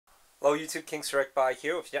Hello YouTube, King Rick by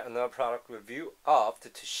here with yet another product review of the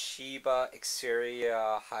Toshiba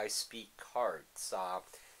Exceria high-speed cards.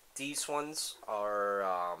 These ones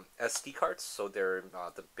are SD cards, so they're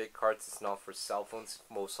the big cards. It's not for cell phones,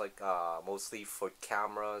 mostly for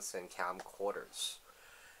cameras and camcorders.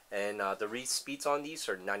 And the read speeds on these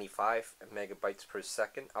are 95 megabytes per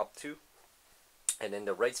second up to, and then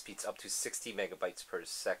the write speeds up to 60 megabytes per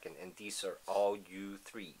second. And these are all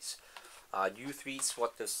U3s. U3s,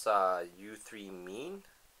 what does U3 mean?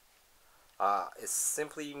 It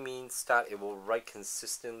simply means that it will write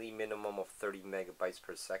consistently minimum of 30 megabytes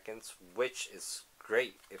per second, which is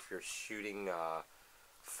great if you're shooting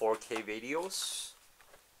 4K videos,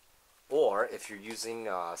 or if you're using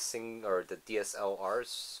the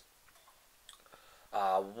DSLRs.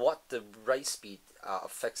 What the write speed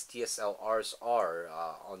affects DSLRs are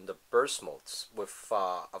on the burst modes. With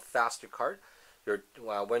a faster card,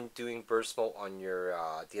 when doing burst mode on your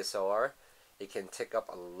DSLR, it can take up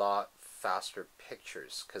a lot faster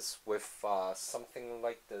pictures. Because with something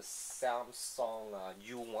like the Samsung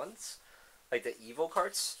U1s, like the Evo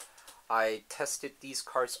cards, I tested these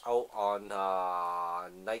cards out on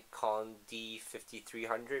Nikon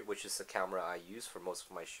D5300, which is the camera I use for most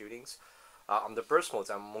of my shootings. On the burst modes,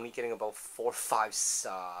 I'm only getting about 4 or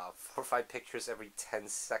 5 pictures every 10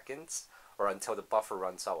 seconds, or until the buffer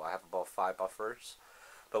runs out. I have about 5 buffers.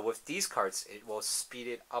 But with these cards, it will speed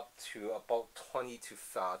it up to about 20 to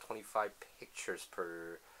 25 pictures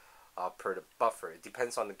per the buffer. It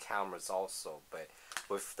depends on the cameras also, but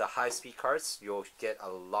with the high-speed cards, you'll get a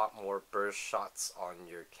lot more burst shots on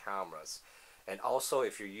your cameras. And also,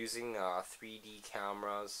 if you're using 3D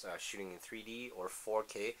cameras, shooting in 3D or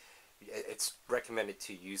 4K, it's recommended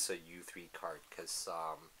to use a U3 card, because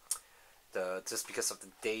just because of the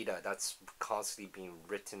data that's constantly being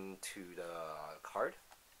written to the card,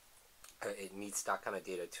 it needs that kind of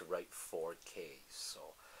data to write 4K. So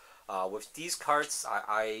with these cards,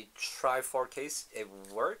 I try 4Ks. It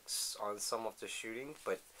works on some of the shooting,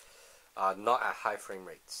 but not at high frame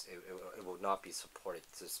rates. It will not be supported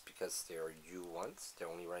just because they are U1s. They're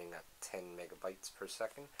only running at 10 megabytes per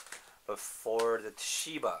second. But for the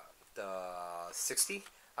Toshiba, the 60,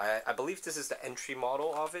 I believe this is the entry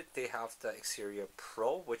model of it. They have the Exceria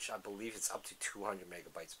Pro, which I believe is up to 200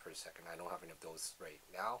 megabytes per second. I don't have any of those right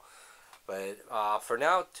now. But for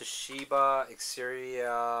now, Toshiba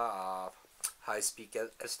Exceria high-speed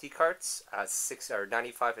SD cards at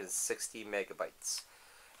 95 and 60 megabytes.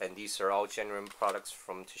 And these are all genuine products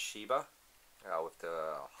from Toshiba, with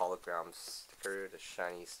the hologram sticker, the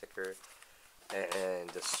shiny sticker, and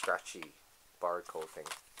the scratchy barcode thing.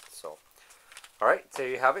 So, alright, there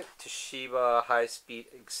you have it. Toshiba high-speed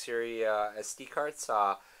Exceria SD cards.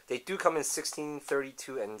 They do come in 16,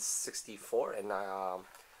 32, and 64, and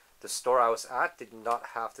the store I was at did not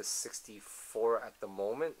have the 64 at the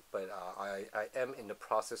moment, but I am in the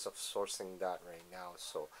process of sourcing that right now.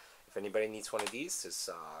 So if anybody needs one of these, just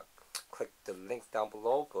click the link down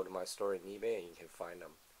below, go to my store in eBay, and you can find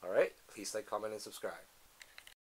them. Alright, please like, comment, and subscribe.